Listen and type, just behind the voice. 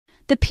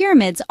The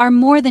pyramids are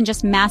more than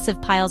just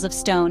massive piles of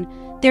stone.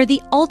 They're the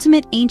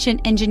ultimate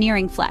ancient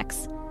engineering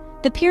flex.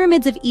 The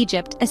pyramids of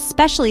Egypt,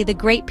 especially the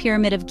Great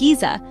Pyramid of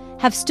Giza,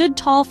 have stood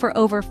tall for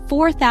over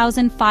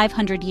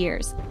 4,500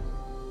 years.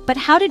 But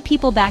how did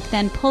people back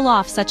then pull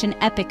off such an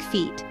epic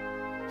feat?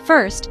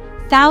 First,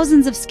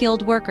 thousands of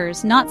skilled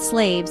workers, not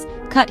slaves,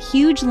 cut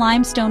huge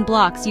limestone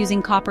blocks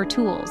using copper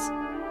tools.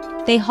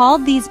 They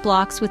hauled these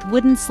blocks with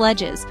wooden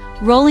sledges,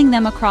 rolling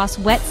them across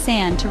wet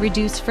sand to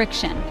reduce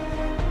friction.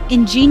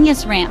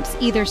 Ingenious ramps,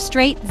 either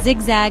straight,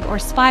 zigzag, or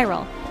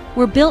spiral,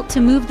 were built to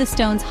move the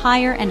stones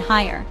higher and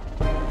higher.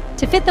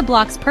 To fit the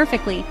blocks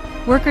perfectly,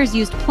 workers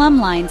used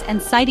plumb lines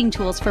and sighting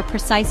tools for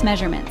precise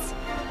measurements.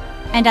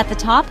 And at the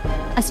top,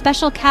 a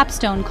special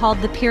capstone called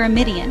the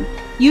pyramidion,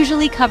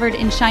 usually covered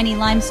in shiny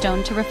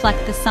limestone to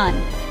reflect the sun.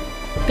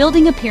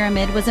 Building a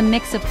pyramid was a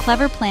mix of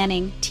clever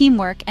planning,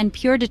 teamwork, and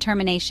pure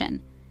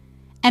determination.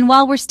 And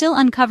while we're still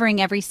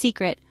uncovering every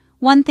secret,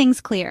 one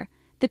thing's clear: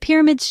 the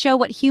pyramids show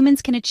what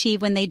humans can achieve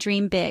when they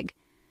dream big.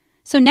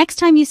 So next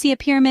time you see a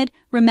pyramid,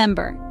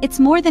 remember, it's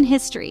more than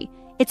history.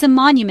 It's a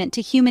monument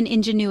to human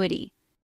ingenuity.